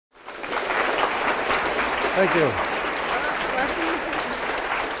Thank you.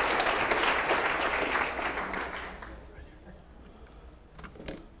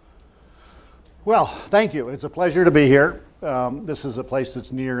 Well, thank you. It's a pleasure to be here. This is a place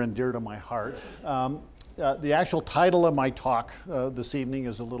that's near and dear to my heart. The actual title of my talk this evening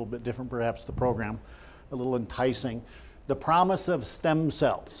is a little bit different, perhaps the program, a little enticing. The Promise of Stem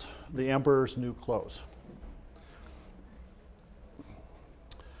Cells, the Emperor's New Clothes.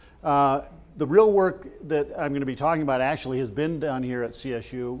 The real work that I'm going to be talking about actually has been done here at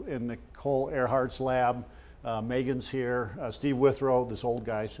CSU in Nicole Earhart's lab. Megan's here, Steve Withrow, this old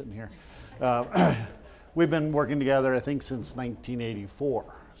guy sitting here. We've been working together, I think, since 1984.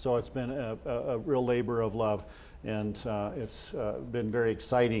 So it's been a real labor of love, and it's been very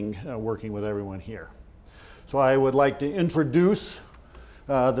exciting working with everyone here. So I would like to introduce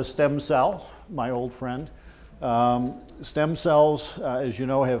the stem cell, my old friend. Stem cells, as you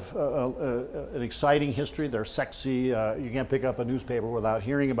know, have an exciting history. They're sexy. You can't pick up a newspaper without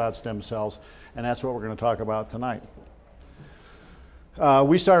hearing about stem cells, and that's what we're going to talk about tonight.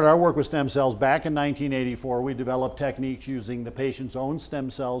 We started our work with stem cells back in 1984. We developed techniques using the patient's own stem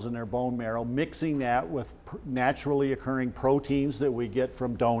cells in their bone marrow, mixing that with naturally occurring proteins that we get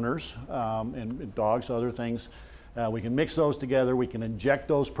from donors, and dogs, other things. We can mix those together. We can inject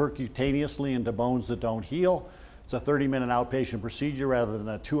those percutaneously into bones that don't heal. It's a 30-minute outpatient procedure rather than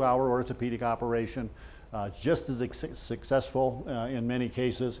a 2-hour orthopedic operation. Just as successful in many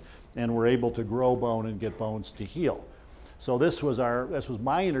cases, and we're able to grow bone and get bones to heal. So this was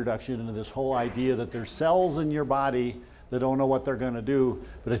my introduction into this whole idea that there's cells in your body that don't know what they're going to do,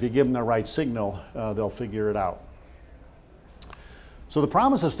 but if you give them the right signal, they'll figure it out. So the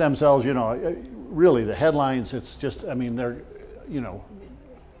promise of stem cells, you know, really the headlines, it's just, I mean, they're, you know,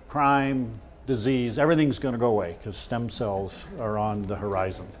 crime, disease, everything's going to go away because stem cells are on the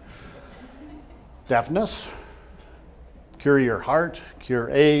horizon. Deafness, cure your heart, cure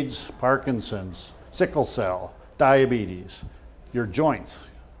AIDS, Parkinson's, sickle cell, diabetes, your joints.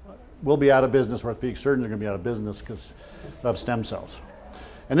 We'll be out of business, orthopedic surgeons are going to be out of business because of stem cells.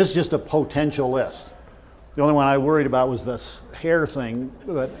 And this is just a potential list. The only one I worried about was this hair thing,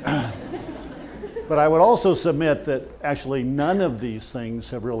 but I would also submit that actually none of these things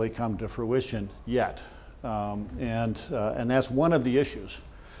have really come to fruition yet. And that's one of the issues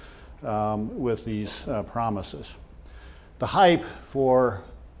with these promises. The hype for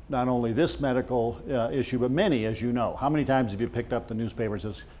not only this medical issue, but many, as you know. How many times have you picked up the newspaper and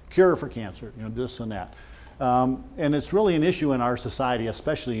says, cure for cancer, you know, this and that. And it's really an issue in our society,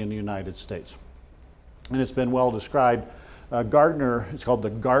 especially in the United States. And it's been well described. Gartner, it's called the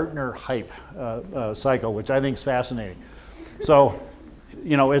Gartner hype cycle, which I think is fascinating. So,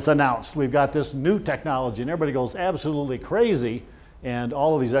 you know, it's announced, we've got this new technology, and everybody goes absolutely crazy, and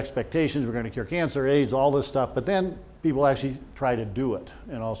all of these expectations, we're going to cure cancer, AIDS, all this stuff, but then people actually try to do it,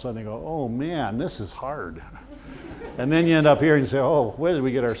 and all of a sudden they go, oh man, this is hard. And then you end up here and you say, oh, what did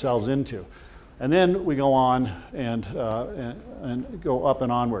we get ourselves into? And then we go on and go up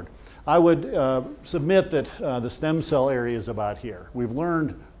and onward. I would submit that the stem cell area is about here. We've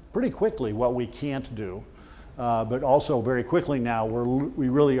learned pretty quickly what we can't do, but also very quickly now we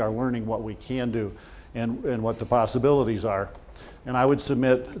really are learning what we can do and what the possibilities are. And I would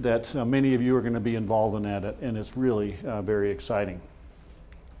submit that many of you are going to be involved in that, and it's really very exciting.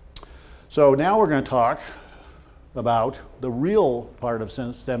 So now we're going to talk about the real part of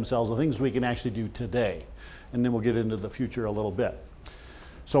stem cells, the things we can actually do today, and then we'll get into the future a little bit.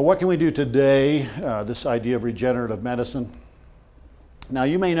 So what can we do today, this idea of regenerative medicine? Now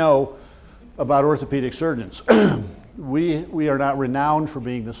you may know about orthopedic surgeons. We are not renowned for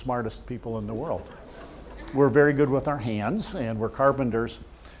being the smartest people in the world. We're very good with our hands, and we're carpenters.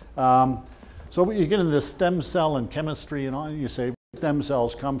 So you get into the stem cell and chemistry and all, you say, where do stem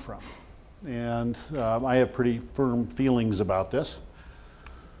cells come from? And I have pretty firm feelings about this.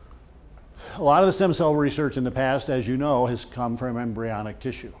 A lot of the stem cell research in the past, as you know, has come from embryonic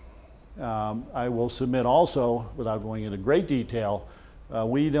tissue. I will submit also, without going into great detail,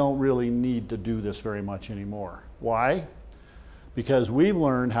 we don't really need to do this very much anymore. Why? Because we've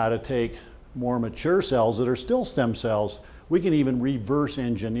learned how to take more mature cells that are still stem cells. We can even reverse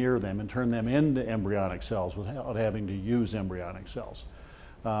engineer them and turn them into embryonic cells without having to use embryonic cells.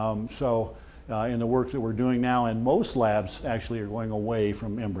 In the work that we're doing now, and most labs actually are going away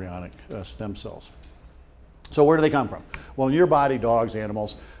from embryonic stem cells. So where do they come from? Well, in your body, dogs,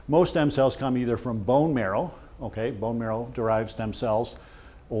 animals, most stem cells come either from bone marrow, okay, bone marrow derived stem cells,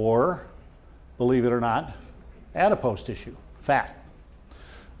 or, believe it or not, adipose tissue, fat,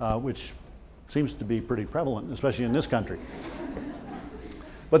 which seems to be pretty prevalent, especially in this country.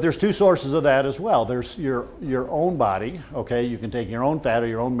 But there's two sources of that as well. There's your own body, okay? You can take your own fat or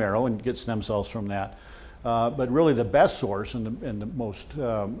your own marrow and get stem cells from that. But really the best source and the most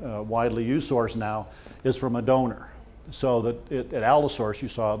widely used source now is from a donor. So that at Allosource, you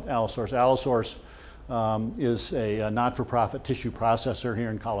saw Allosource. Allosource is a not-for-profit tissue processor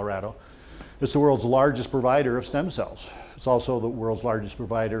here in Colorado. It's the world's largest provider of stem cells. It's also the world's largest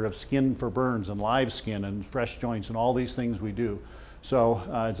provider of skin for burns and live skin and fresh joints and all these things we do. So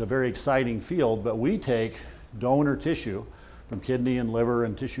it's a very exciting field, but we take donor tissue from kidney and liver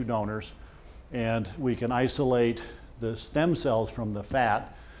and tissue donors, and we can isolate the stem cells from the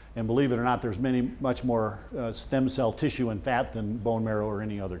fat. And believe it or not, there's much more stem cell tissue and fat than bone marrow or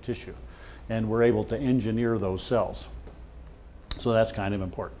any other tissue. And we're able to engineer those cells. So that's kind of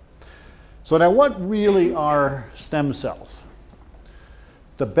important. So now what really are stem cells?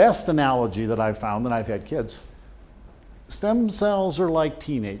 The best analogy that I've found, and I've had kids, stem cells are like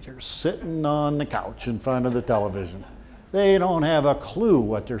teenagers sitting on the couch in front of the television. They don't have a clue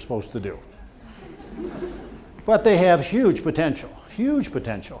what they're supposed to do. But they have huge potential, huge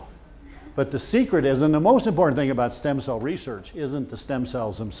potential. But the secret is, and the most important thing about stem cell research isn't the stem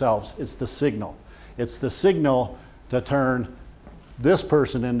cells themselves, it's the signal. It's the signal to turn this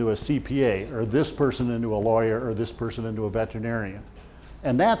person into a CPA, or this person into a lawyer, or this person into a veterinarian.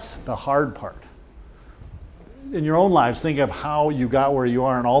 And that's the hard part. In your own lives, think of how you got where you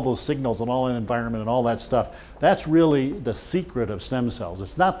are and all those signals and all that environment and all that stuff. That's really the secret of stem cells.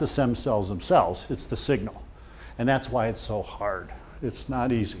 It's not the stem cells themselves, it's the signal. And that's why it's so hard. It's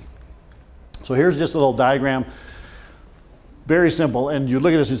not easy. So here's just a little diagram. Very simple, and you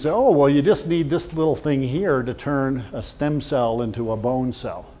look at this and say, oh, well, you just need this little thing here to turn a stem cell into a bone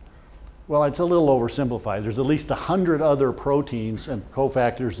cell. Well, it's a little oversimplified. There's at least 100 other proteins and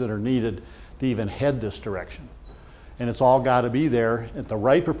cofactors that are needed to even head this direction. And it's all got to be there at the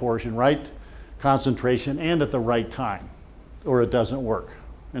right proportion, right concentration, and at the right time, or it doesn't work.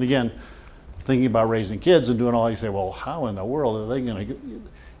 And again, thinking about raising kids and doing all, you say, well, how in the world are they going to,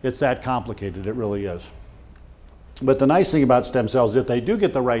 it's that complicated, it really is. But the nice thing about stem cells, if they do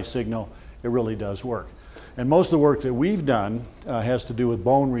get the right signal, it really does work. And most of the work that we've done has to do with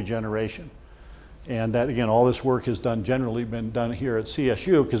bone regeneration. And that, again, all this work has generally been done here at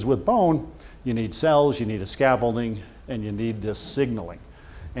CSU, because with bone, you need cells, you need a scaffolding, and you need this signaling.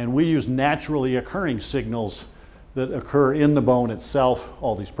 And we use naturally occurring signals that occur in the bone itself,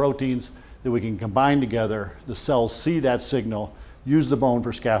 all these proteins that we can combine together. The cells see that signal, use the bone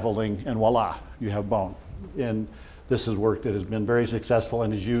for scaffolding, and voila, you have bone. And this is work that has been very successful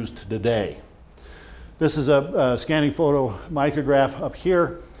and is used today. This is a scanning photo micrograph up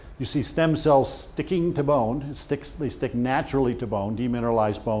here. You see stem cells sticking to bone. They stick naturally to bone,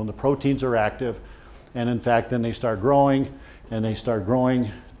 demineralized bone. The proteins are active, and in fact, then they start growing, and they start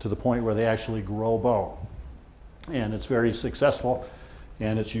growing to the point where they actually grow bone. And it's very successful,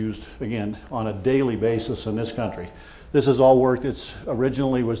 and it's used, again, on a daily basis in this country. This is all work that's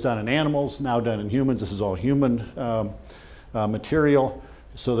originally was done in animals, now done in humans. This is all human material,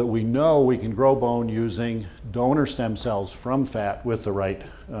 so that we know we can grow bone using donor stem cells from fat with the right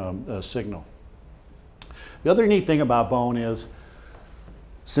signal. The other neat thing about bone is,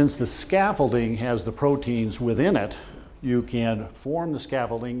 since the scaffolding has the proteins within it, you can form the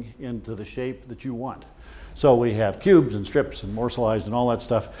scaffolding into the shape that you want. So we have cubes and strips and morselized and all that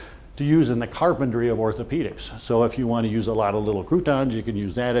stuff to use in the carpentry of orthopedics. So if you want to use a lot of little croutons, you can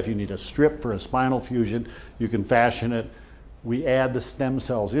use that. If you need a strip for a spinal fusion, you can fashion it. We add the stem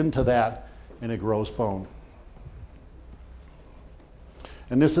cells into that, and it grows bone.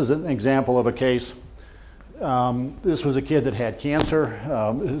 And this is an example of a case. This was a kid that had cancer.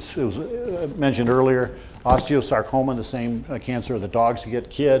 It was mentioned earlier, osteosarcoma, the same cancer that dogs get.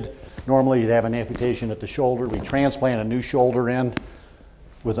 Kid, normally you'd have an amputation at the shoulder. We transplant a new shoulder in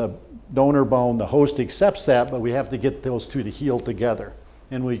with a donor bone. The host accepts that, but we have to get those two to heal together.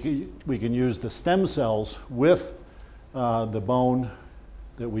 And we can use the stem cells with the bone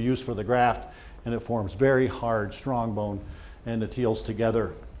that we use for the graft, and it forms very hard, strong bone, and it heals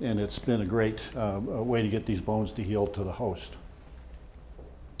together. And it's been a great way to get these bones to heal to the host.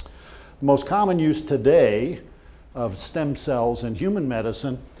 The most common use today of stem cells in human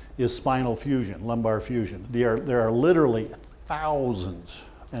medicine is spinal fusion, lumbar fusion. There are literally thousands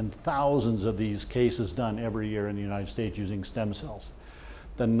and thousands of these cases done every year in the United States using stem cells.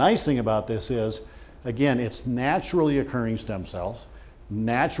 The nice thing about this is, again, it's naturally occurring stem cells,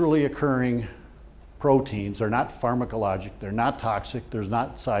 naturally occurring proteins. They're not pharmacologic, they're not toxic, there's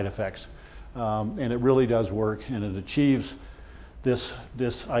not side effects, and it really does work, and it achieves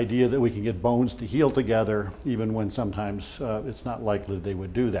this idea that we can get bones to heal together, even when sometimes it's not likely they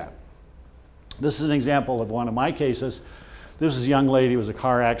would do that. This is an example of one of my cases. This is a young lady, it was a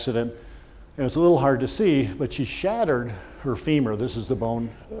car accident, and it's a little hard to see, but she shattered her femur. This is the bone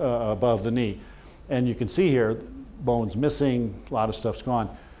above the knee. And you can see here, bones missing, a lot of stuff's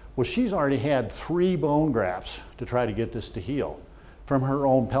gone. Well, she's already had 3 bone grafts to try to get this to heal from her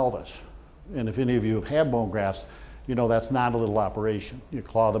own pelvis. And if any of you have had bone grafts, you know that's not a little operation. You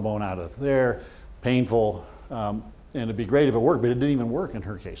claw the bone out of there, painful, and it'd be great if it worked, but it didn't even work in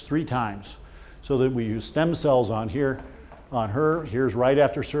her case, 3 times. So that we use stem cells on here, on her. Here's right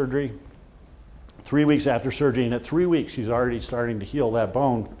after surgery, 3 weeks after surgery, and at 3 weeks she's already starting to heal that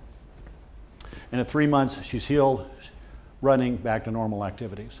bone. And at 3 months she's healed, running back to normal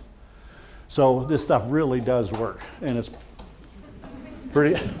activities. So this stuff really does work, and it's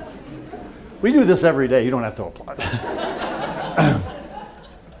pretty. We do this every day. You don't have to applaud.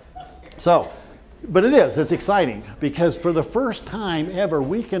 So, but it's exciting because for the first time ever,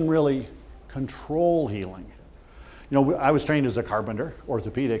 we can really control healing. You know, I was trained as a carpenter,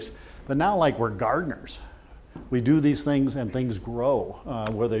 orthopedics, but now like we're gardeners. We do these things and things grow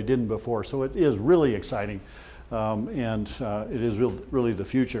where they didn't before. So it is really exciting, and it is really the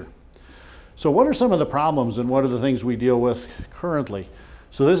future. So what are some of the problems and what are the things we deal with currently?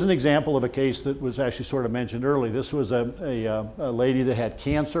 So this is an example of a case that was actually sort of mentioned earlier. This was a lady that had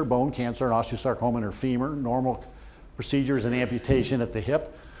cancer, bone cancer, and osteosarcoma in her femur, normal procedures and amputation at the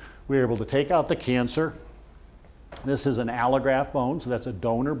hip. We were able to take out the cancer. This is an allograft bone, so that's a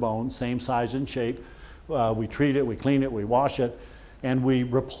donor bone, same size and shape. We treat it, we clean it, we wash it, and we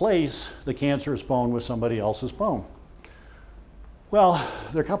replace the cancerous bone with somebody else's bone. Well,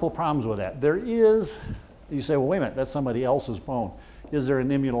 there are a couple of problems with that. There is, you say, well, wait a minute, that's somebody else's bone. Is there an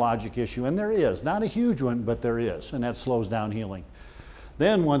immunologic issue? And there is, not a huge one, but there is, and that slows down healing.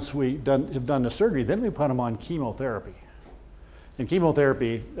 Then once we have done the surgery, then we put them on chemotherapy. And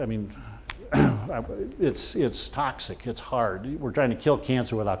chemotherapy, I mean, it's toxic, it's hard. We're trying to kill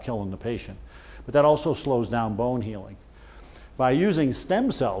cancer without killing the patient. But that also slows down bone healing. By using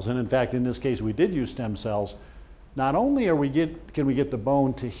stem cells, and in fact in this case we did use stem cells, not only can we get the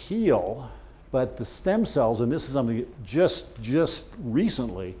bone to heal, but the stem cells, and this is something that just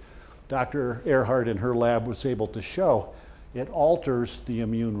recently Dr. Earhart in her lab was able to show, it alters the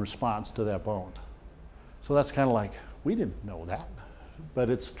immune response to that bone. So that's kind of like, we didn't know that, but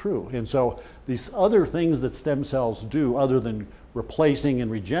it's true. And so these other things that stem cells do, other than replacing and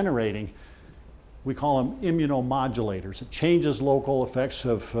regenerating, we call them immunomodulators. It changes local effects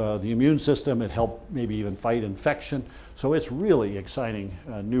of the immune system. It helps maybe even fight infection. So it's really exciting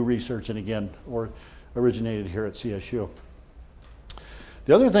new research, and again, originated here at CSU.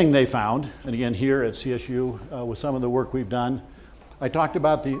 The other thing they found, and again here at CSU with some of the work we've done, I talked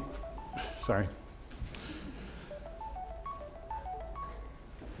about the, sorry.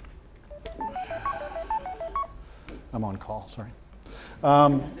 I'm on call, sorry.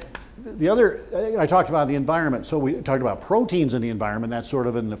 I talked about the environment. So we talked about proteins in the environment, that's sort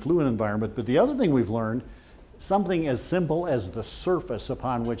of in the fluid environment. But the other thing we've learned, something as simple as the surface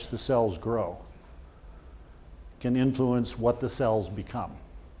upon which the cells grow can influence what the cells become.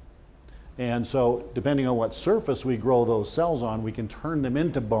 And so depending on what surface we grow those cells on, we can turn them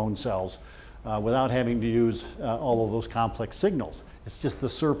into bone cells without having to use all of those complex signals. It's just the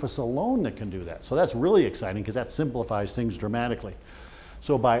surface alone that can do that. So that's really exciting because that simplifies things dramatically.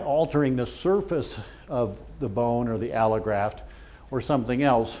 So by altering the surface of the bone or the allograft or something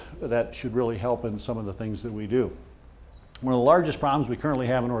else, that should really help in some of the things that we do. One of the largest problems we currently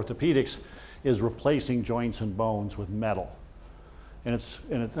have in orthopedics is replacing joints and bones with metal. And I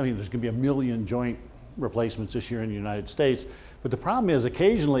mean, there's going to be 1 million joint replacements this year in the United States. But the problem is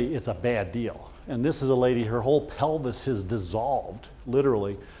occasionally it's a bad deal. And this is a lady, her whole pelvis has dissolved,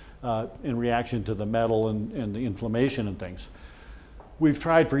 literally, in reaction to the metal and the inflammation and things. We've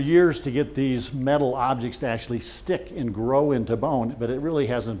tried for years to get these metal objects to actually stick and grow into bone, but it really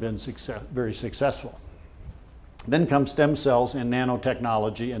hasn't been very successful. Then come stem cells and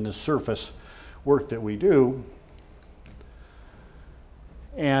nanotechnology and the surface work that we do.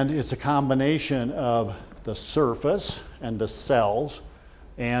 And it's a combination of the surface and the cells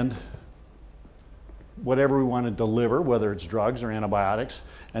and whatever we want to deliver, whether it's drugs or antibiotics,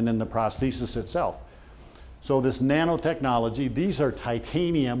 and then the prosthesis itself. So this nanotechnology, these are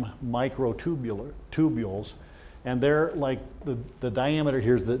titanium microtubules, and they're like the diameter,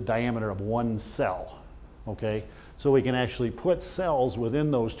 here's the diameter of one cell, okay? So we can actually put cells within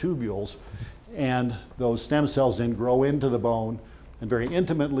those tubules, and those stem cells then grow into the bone, And very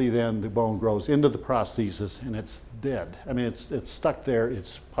intimately then the bone grows into the prosthesis and it's dead. I mean, it's stuck there,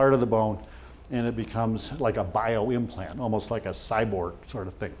 it's part of the bone, and it becomes like a bio-implant, almost like a cyborg sort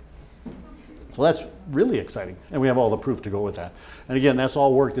of thing. So that's really exciting, and we have all the proof to go with that. And again, that's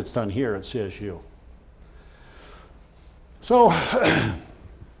all work that's done here at CSU. So,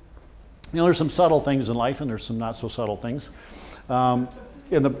 there's some subtle things in life, and there's some not so subtle things.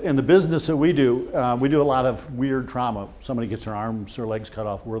 In the business that we do a lot of weird trauma. Somebody gets their arms or legs cut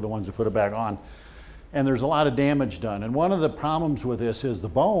off, we're the ones that put it back on. And there's a lot of damage done. And one of the problems with this is the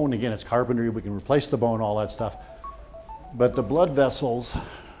bone, again, it's carpentry, we can replace the bone, all that stuff. But the blood vessels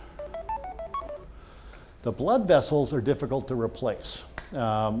are difficult to replace.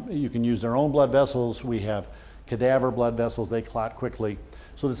 You can use their own blood vessels. We have cadaver blood vessels, they clot quickly.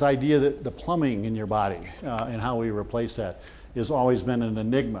 So this idea that the plumbing in your body and how we replace that has always been an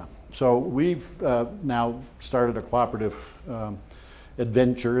enigma. So we've now started a cooperative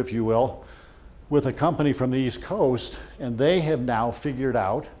adventure, if you will, with a company from the East Coast, and they have now figured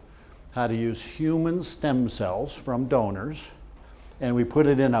out how to use human stem cells from donors, and we put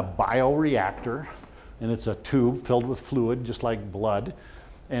it in a bioreactor, and it's a tube filled with fluid, just like blood,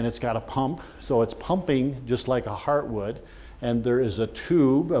 and it's got a pump, so it's pumping just like a heart would, and there is a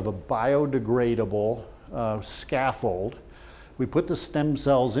tube of a biodegradable scaffold. We put the stem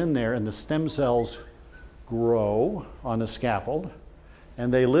cells in there, and the stem cells grow on the scaffold,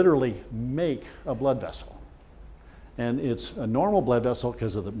 and they literally make a blood vessel. And it's a normal blood vessel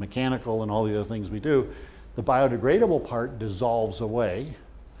because of the mechanical and all the other things we do. The biodegradable part dissolves away.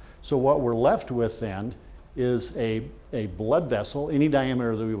 So what we're left with then is a blood vessel, any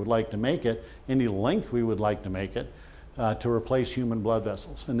diameter that we would like to make it, any length we would like to make it, to replace human blood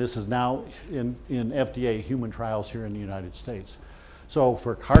vessels. And this is now in FDA human trials here in the United States. So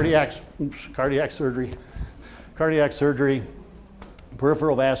for cardiac surgery,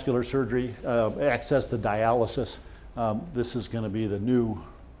 peripheral vascular surgery, access to dialysis, this is going to be the new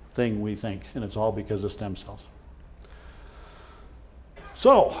thing we think, and it's all because of stem cells.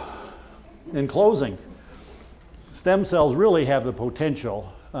 So, in closing, stem cells really have the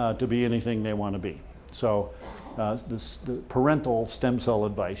potential to be anything they want to be. So, the parental stem cell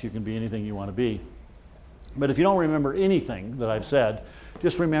advice, you can be anything you want to be. But if you don't remember anything that I've said,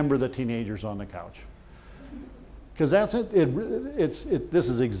 just remember the teenagers on the couch. Because that's it. This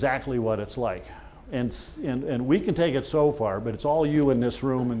is exactly what it's like. And we can take it so far, but it's all you in this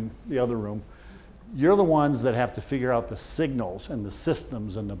room and the other room. You're the ones that have to figure out the signals and the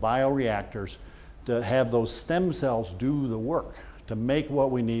systems and the bioreactors to have those stem cells do the work, to make what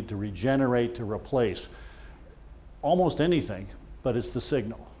we need to regenerate, to replace almost anything, but it's the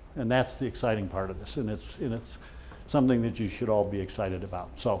signal. And that's the exciting part of this. And it's something that you should all be excited about.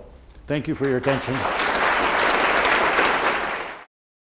 So thank you for your attention.